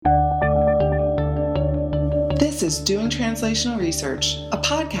This is Doing Translational Research, a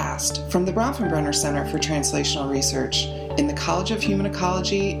podcast from the Bronfenbrenner Center for Translational Research in the College of Human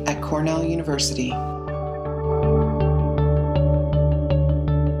Ecology at Cornell University.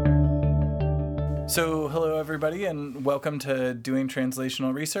 So, hello everybody, and welcome to Doing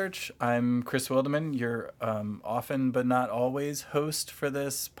Translational Research. I'm Chris Wildeman, your often but not always host for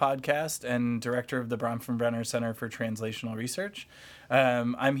this podcast and director of the Bronfenbrenner Center for Translational Research.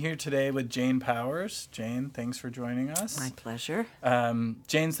 I'm here today with Jane Powers. Jane, thanks for joining us. My pleasure.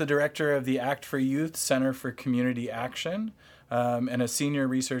 Jane's the director of the Act for Youth Center for Community Action and a senior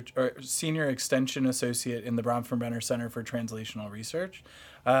extension associate in the Bronfenbrenner Center for Translational Research.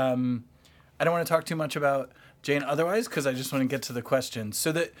 I don't want to talk too much about Jane otherwise because I just want to get to the questions.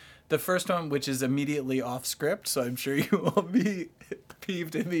 So the first one, which is immediately off script, so I'm sure you will be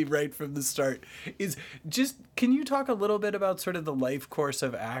peeved at me right from the start, is just, can you talk a little bit about sort of the life course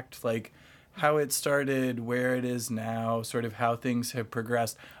of ACT, like how it started, where it is now, sort of how things have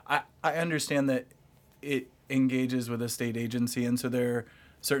progressed? I understand that it engages with a state agency, and so there are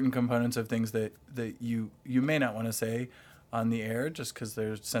certain components of things that you may not want to say on the air just because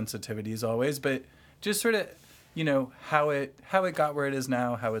there's sensitivities always, but just sort of, you know, how it got where it is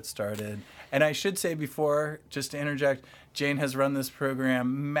now, how it started. And I should say before, just to interject, Jane has run this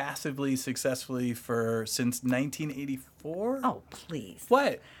program massively successfully since 1984. Oh, please.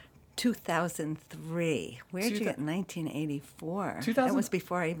 What? 2003. Where'd you get 1984? 2000? That was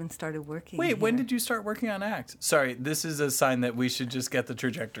before I even started working Wait, here. when did you start working on ACT? Sorry, this is a sign that we should just get the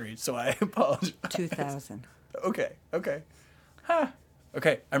trajectory, so I apologize. 2000. Okay. Huh.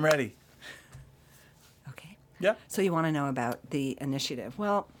 Okay, I'm ready. Okay. Yeah. So you want to know about the initiative.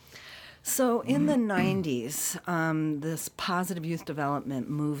 Well, so in the 90s, this positive youth development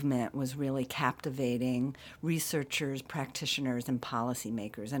movement was really captivating researchers, practitioners, and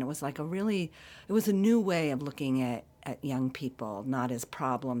policymakers. And it was like it was a new way of looking at young people, not as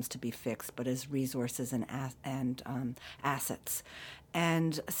problems to be fixed, but as resources and assets.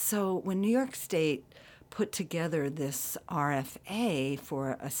 And so when New York State put together this RFA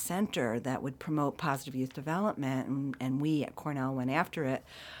for a center that would promote positive youth development, and we at Cornell went after it,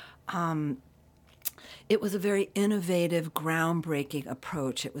 it was a very innovative, groundbreaking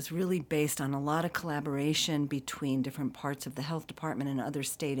approach. It was really based on a lot of collaboration between different parts of the health department and other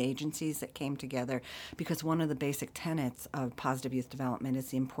state agencies that came together, because one of the basic tenets of positive youth development is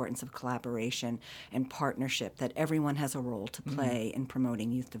the importance of collaboration and partnership, that everyone has a role to play in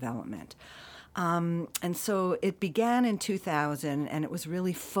promoting youth development. And so it began in 2000, and it was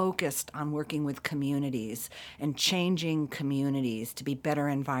really focused on working with communities and changing communities to be better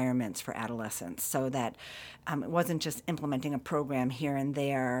environments for adolescents, so that it wasn't just implementing a program here and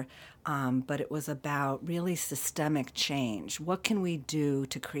there, but it was about really systemic change. What can we do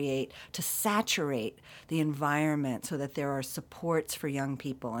to saturate the environment so that there are supports for young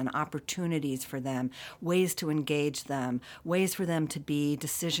people and opportunities for them, ways to engage them, ways for them to be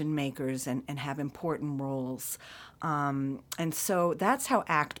decision makers and have important roles. And so that's how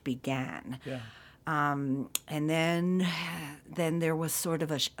ACT began. Yeah. And then there was sort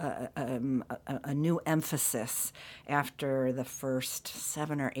of a new emphasis after the first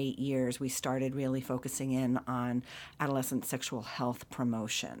 7 or 8 years. We started really focusing in on adolescent sexual health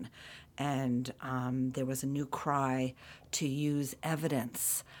promotion. And there was a new cry to use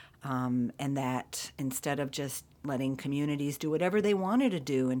evidence, and that instead of just letting communities do whatever they wanted to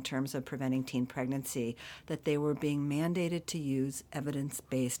do in terms of preventing teen pregnancy, that they were being mandated to use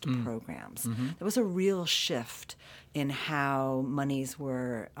evidence-based programs. Mm-hmm. There was a real shift in how monies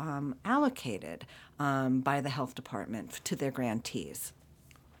were allocated by the health department to their grantees.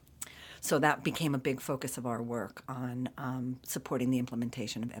 So that became a big focus of our work on supporting the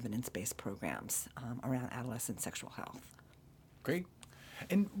implementation of evidence-based programs around adolescent sexual health. Great.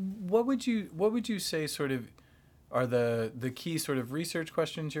 And what would you say sort of are the key sort of research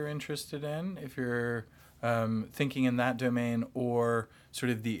questions you're interested in, if you're thinking in that domain, or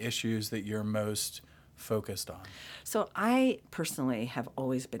sort of the issues that you're most focused on? So I personally have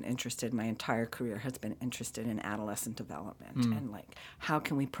always been interested, my entire career has been interested in adolescent development and like how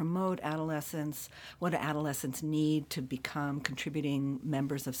can we promote adolescence, what do adolescents need to become contributing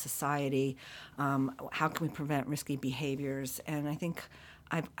members of society, how can we prevent risky behaviors, and I think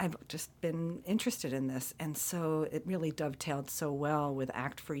I've just been interested in this, and so it really dovetailed so well with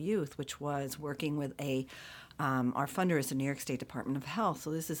Act for Youth, which was working with our funder is the New York State Department of Health.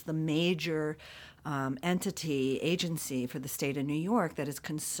 So this is the major agency for the state of New York that is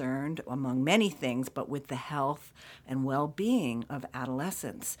concerned, among many things, but with the health and well-being of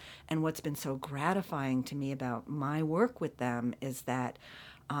adolescents. And what's been so gratifying to me about my work with them is that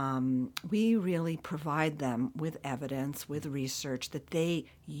we really provide them with evidence, with research that they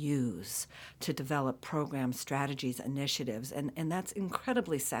use to develop programs, strategies, initiatives, and that's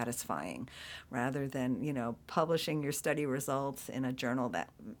incredibly satisfying, rather than, publishing your study results in a journal that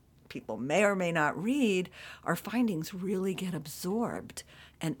people may or may not read. Our findings really get absorbed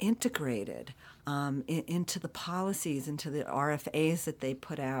and integrated into the policies, into the RFAs that they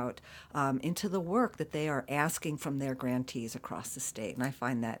put out, into the work that they are asking from their grantees across the state. And I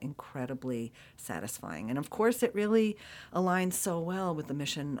find that incredibly satisfying. And of course, it really aligns so well with the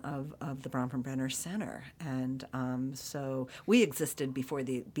mission of the Bronfenbrenner Center. And so we existed before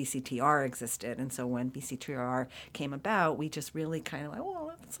the BCTR existed. And so when BCTR came about, we just really kind of like,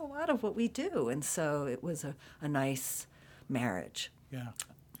 well, that's a lot of what we do. And so it was a nice marriage. Yeah.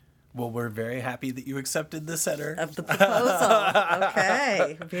 Well, we're very happy that you accepted the center. Of the proposal.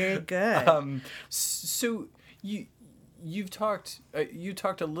 Okay. Very good. So you've talked a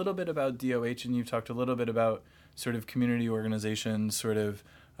little bit about DOH, and you've talked a little bit about sort of community organizations, sort of,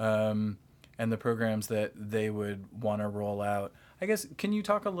 and the programs that they would want to roll out. I guess, can you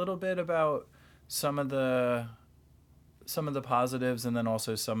talk a little bit about some of the positives, and then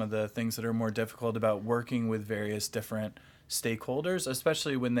also some of the things that are more difficult about working with various different stakeholders,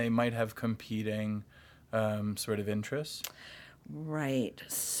 especially when they might have competing sort of interests? Right.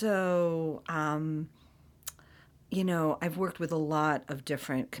 So, I've worked with a lot of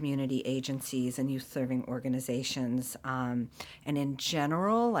different community agencies and youth-serving organizations. And in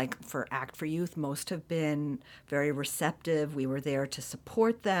general, like for Act for Youth, most have been very receptive. We were there to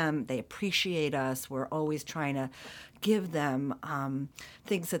support them. They appreciate us. We're always trying to give them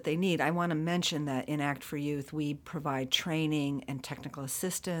things that they need. I want to mention that in Act for Youth, we provide training and technical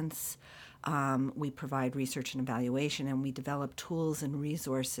assistance. We provide research and evaluation, and we develop tools and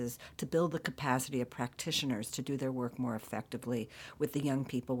resources to build the capacity of practitioners to do their work more effectively with the young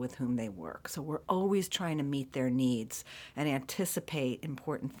people with whom they work. So we're always trying to meet their needs and anticipate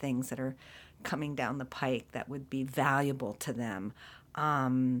important things that are coming down the pike that would be valuable to them.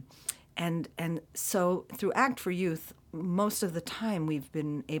 And so through Act for Youth, most of the time we've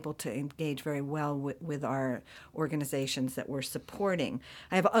been able to engage very well with our organizations that we're supporting.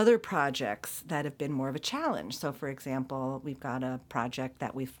 I have other projects that have been more of a challenge. So, for example, we've got a project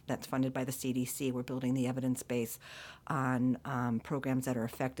that's funded by the CDC. We're building the evidence base on programs that are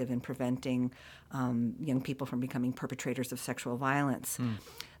effective in preventing young people from becoming perpetrators of sexual violence.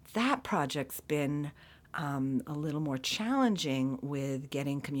 That project's been a little more challenging with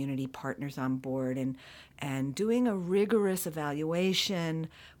getting community partners on board and doing a rigorous evaluation.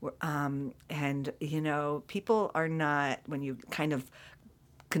 And, people are not, when you kind of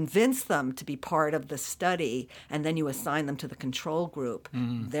convince them to be part of the study and then you assign them to the control group,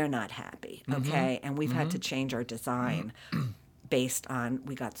 they're not happy, okay? And we've had to change our design based on,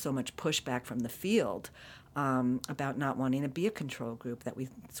 we got so much pushback from the field about not wanting to be a control group that we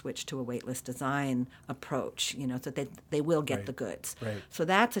switched to a waitlist design approach, so that they will get the goods. Right. So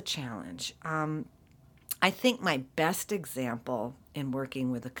that's a challenge. I think my best example in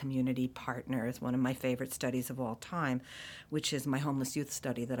working with a community partner is one of my favorite studies of all time, which is my homeless youth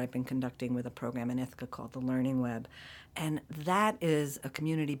study that I've been conducting with a program in Ithaca called the Learning Web. And that is a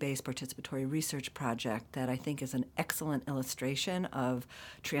community-based participatory research project that I think is an excellent illustration of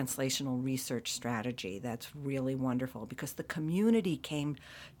translational research strategy. That's really wonderful because the community came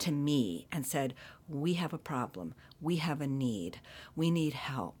to me and said, we have a problem, we have a need, we need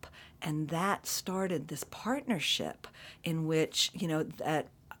help. And that started this partnership in which, that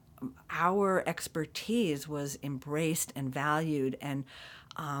our expertise was embraced and valued and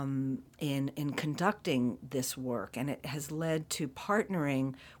in conducting this work. And it has led to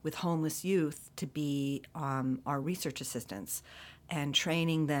partnering with homeless youth to be our research assistants and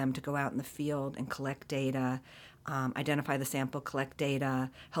training them to go out in the field and collect data, identify the sample, collect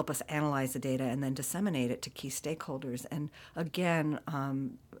data, help us analyze the data, and then disseminate it to key stakeholders. And again,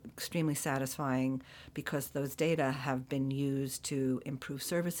 extremely satisfying because those data have been used to improve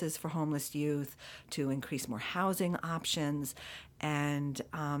services for homeless youth, to increase more housing options, and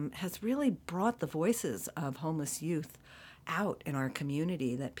has really brought the voices of homeless youth out in our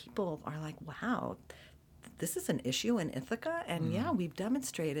community that people are like, wow, this is an issue in Ithaca. And yeah, we've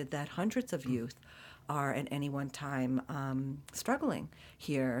demonstrated that hundreds of youth are at any one time struggling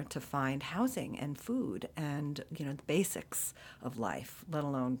here to find housing and food and the basics of life, let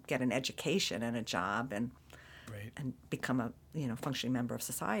alone get an education and a job and become a functioning member of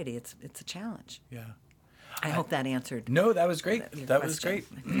society. It's a challenge. Yeah. I hope that answered. No, that was great. Your That was question.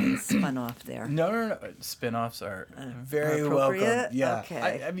 great. Spun off there. No. Spin-offs are very appropriate? welcome. Yeah.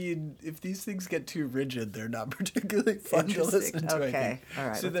 Okay. I mean, if these things get too rigid, they're not particularly fun to listen to. Okay. I think. All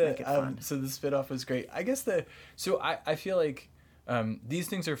right. So let's make it fun. so the spin-off was great. I guess I feel like these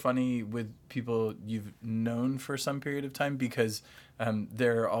things are funny with people you've known for some period of time because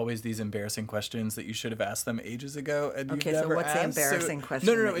there are always these embarrassing questions that you should have asked them ages ago. And Okay, you've so never what's the asked. embarrassing question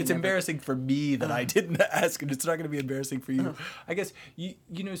No. that you It's never- embarrassing for me that I didn't ask, and it's not going to be embarrassing for you. I guess, you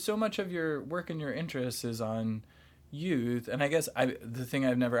know, so much of your work and your interest is on youth. And I guess the thing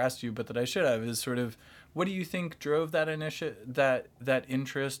I've never asked you, but that I should have, is sort of, what do you think drove that that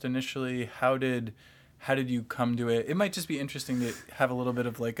interest initially? How did you come to it? It might just be interesting to have a little bit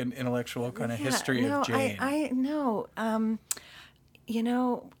of like an intellectual kind of history of Jane. I know. You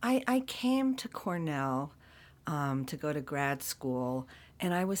know, I came to Cornell to go to grad school,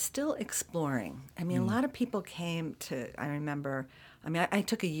 and I was still exploring. I mean, a lot of people came to, I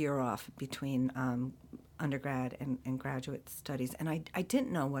took a year off between undergrad and graduate studies, and I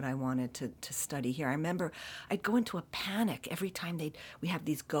didn't know what I wanted to study here. I remember I'd go into a panic every time we have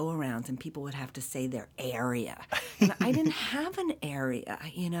these go-arounds and people would have to say their area. And I didn't have an area,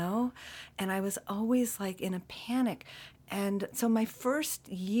 you know? And I was always like in a panic. And so my first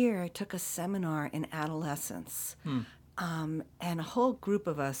year, I took a seminar in adolescence. And a whole group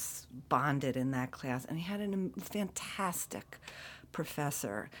of us bonded in that class, and he had a fantastic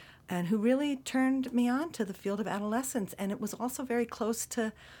professor, and who really turned me on to the field of adolescence. And it was also very close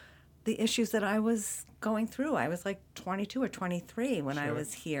to the issues that I was going through. I was like 22 or 23 when I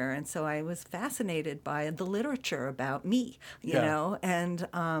was here, and so I was fascinated by the literature about me, you know. And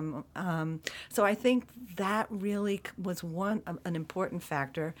so I think that really was an important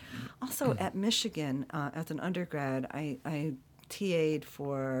factor. Also, at Michigan, as an undergrad, I TA'd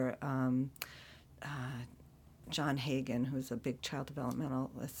for John Hagen, who's a big child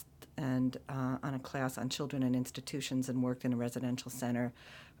developmentalist, and on a class on children and institutions, and worked in a residential center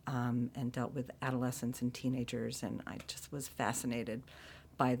and dealt with adolescents and teenagers. And I just was fascinated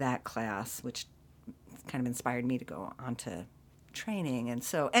by that class, which kind of inspired me to go on to training. And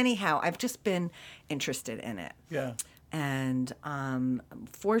so anyhow, I've just been interested in it. Yeah. And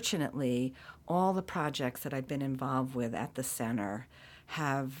fortunately, all the projects that I've been involved with at the center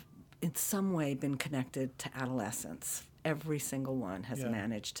have in some way been connected to adolescence. Every single one has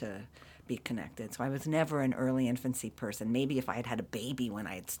managed to be connected. So I was never an early infancy person. Maybe if I had had a baby when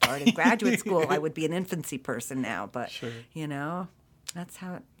I had started graduate school, I would be an infancy person now. But, you know, that's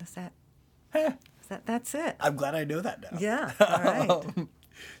how it is. That's it. I'm glad I know that now. Yeah, all right.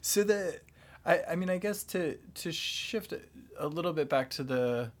 So I mean, I guess to shift a little bit back to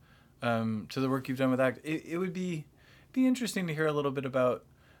the work you've done with ACT, it would be interesting to hear a little bit about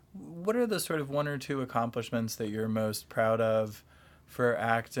what are the sort of one or two accomplishments that you're most proud of for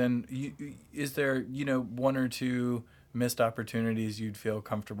ACT, and is there, you know, one or two missed opportunities you'd feel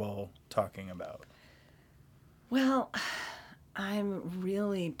comfortable talking about? Well, I'm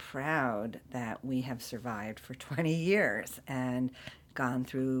really proud that we have survived for 20 years and gone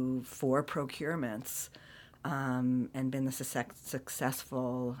through 4 procurements and been the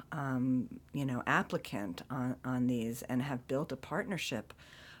successful, applicant on these, and have built a partnership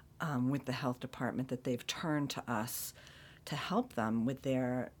with the health department that they've turned to us to help them with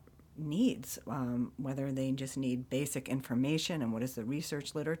their needs, whether they just need basic information and what does the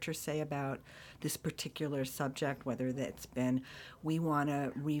research literature say about this particular subject, whether that's been, we want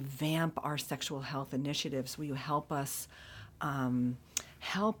to revamp our sexual health initiatives. Will you help us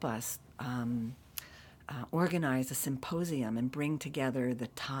organize a symposium and bring together the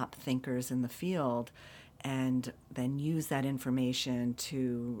top thinkers in the field, and then use that information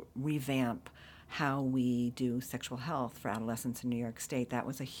to revamp how we do sexual health for adolescents in New York State. That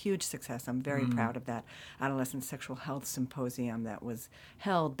was a huge success. I'm very proud of that Adolescent Sexual Health Symposium that was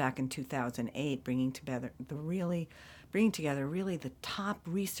held back in 2008, bringing together really the top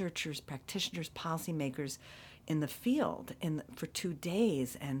researchers, practitioners, policymakers in the field for 2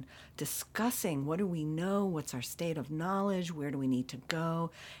 days, and discussing what do we know, what's our state of knowledge, where do we need to go.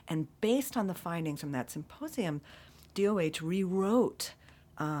 And based on the findings from that symposium, DOH rewrote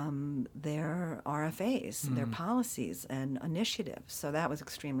their RFAs, their policies and initiatives. So that was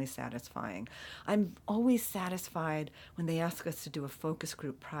extremely satisfying. I'm always satisfied when they ask us to do a focus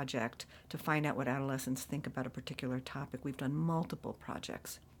group project to find out what adolescents think about a particular topic. We've done multiple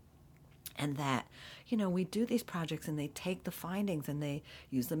projects. And that, you know, we do these projects and they take the findings and they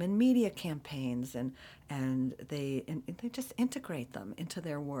use them in media campaigns and they just integrate them into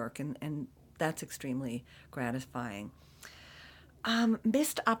their work, and that's extremely gratifying.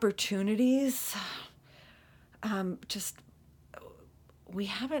 Missed opportunities. we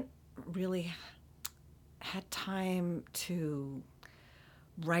haven't really had time to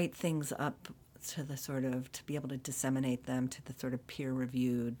write things up to be able to disseminate them to the sort of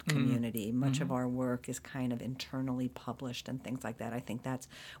peer-reviewed community. Much of our work is kind of internally published and things like that. I think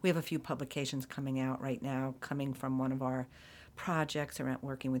we have a few publications coming out right now, coming from one of our projects around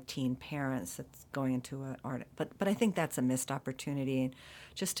working with teen parents that's going into an art. But I think that's a missed opportunity, and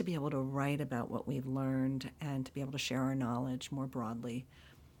just to be able to write about what we've learned and to be able to share our knowledge more broadly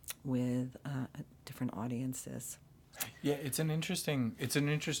with different audiences. Yeah, it's an interesting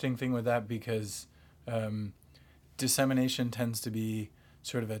thing with that, because dissemination tends to be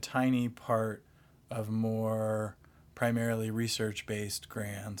sort of a tiny part of more primarily research-based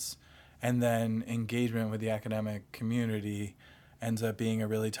grants, and then engagement with the academic community ends up being a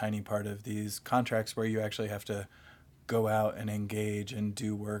really tiny part of these contracts where you actually have to go out and engage and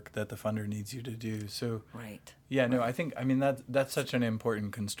do work that the funder needs you to do. So right. Yeah, no, I mean that's such an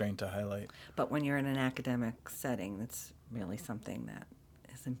important constraint to highlight. But when you're in an academic setting, that's really something that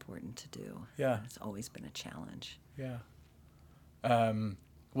is important to do. Yeah. It's always been a challenge. Yeah.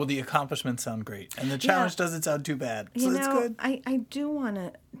 Well, the accomplishments sound great, and the challenge doesn't sound too bad, so it's good. I do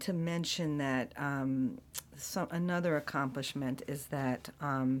want to mention that another accomplishment is that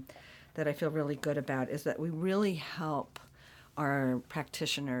I feel really good about is that we really help our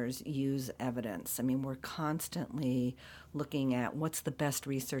practitioners use evidence. I mean, we're constantly looking at what's the best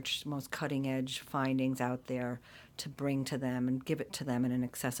research, most cutting-edge findings out there to bring to them and give it to them in an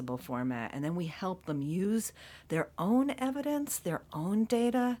accessible format. And then we help them use their own evidence, their own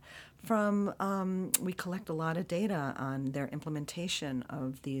data from, we collect a lot of data on their implementation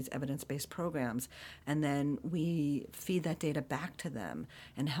of these evidence-based programs. And then we feed that data back to them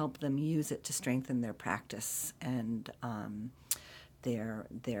and help them use it to strengthen their practice and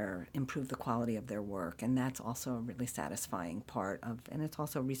their improve the quality of their work. And that's also a really satisfying part of, and it's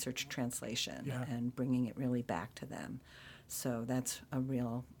also research translation and bringing it really back to them. So that's a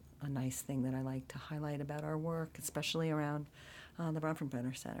nice thing that I like to highlight about our work, especially around the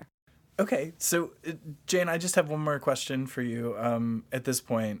Bronfenbrenner Center. Okay, so Jane, I just have one more question for you at this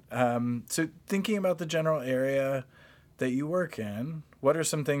point. So thinking about the general area that you work in, what are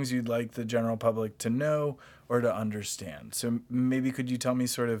some things you'd like the general public to know or to understand? So maybe could you tell me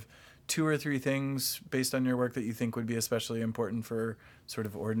sort of 2 or 3 things based on your work that you think would be especially important for sort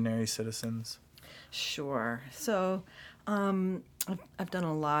of ordinary citizens? Sure. So I've done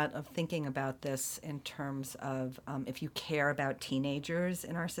a lot of thinking about this in terms of if you care about teenagers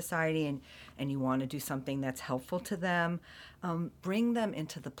in our society and you want to do something that's helpful to them, bring them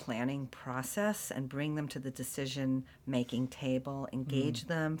into the planning process and bring them to the decision-making table, engage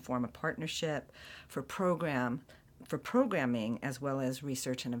them, form a partnership for programming as well as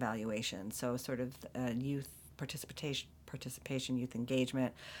research and evaluation. So sort of youth participation, youth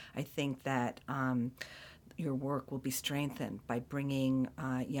engagement. I think that your work will be strengthened by bringing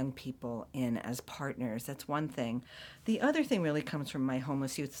young people in as partners. That's one thing. The other thing really comes from my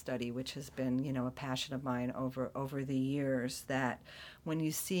homeless youth study, which has been, a passion of mine over the years, that when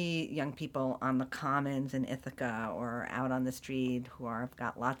you see young people on the commons in Ithaca or out on the street who have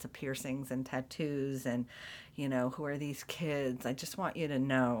got lots of piercings and tattoos and, who are these kids? I just want you to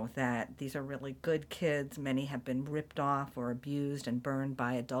know that these are really good kids. Many have been ripped off or abused and burned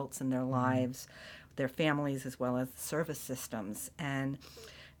by adults in their lives, their families, as well as service systems. And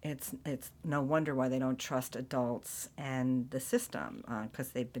it's no wonder why they don't trust adults and the system, because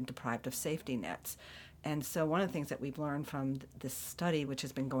they've been deprived of safety nets. And so one of the things that we've learned from this study, which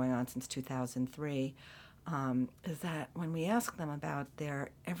has been going on since 2003, is that when we ask them about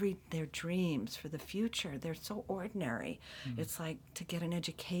their dreams for the future, they're so ordinary. It's like to get an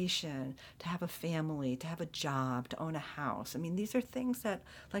education, to have a family, to have a job, to own a house. I mean, these are things that,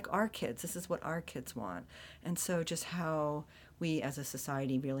 like our kids, this is what our kids want. And so just how we as a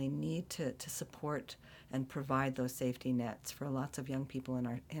society really need to support and provide those safety nets for lots of young people in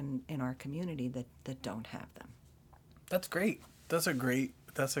our community that don't have them. That's great. That's a great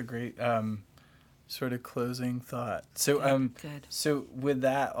sort of closing thought. So good. So with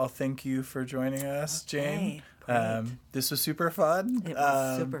that, I'll thank you for joining us, Jane. This was super fun. It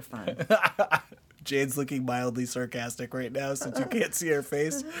was super fun. Jane's looking mildly sarcastic right now since you can't see her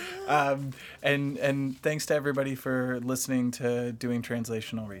face. And thanks to everybody for listening to Doing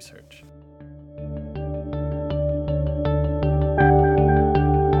Translational Research.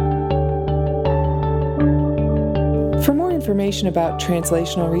 For more information about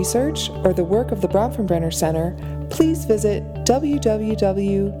translational research or the work of the Bronfenbrenner Center, please visit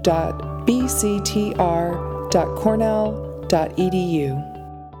www.bctr.cornell.edu.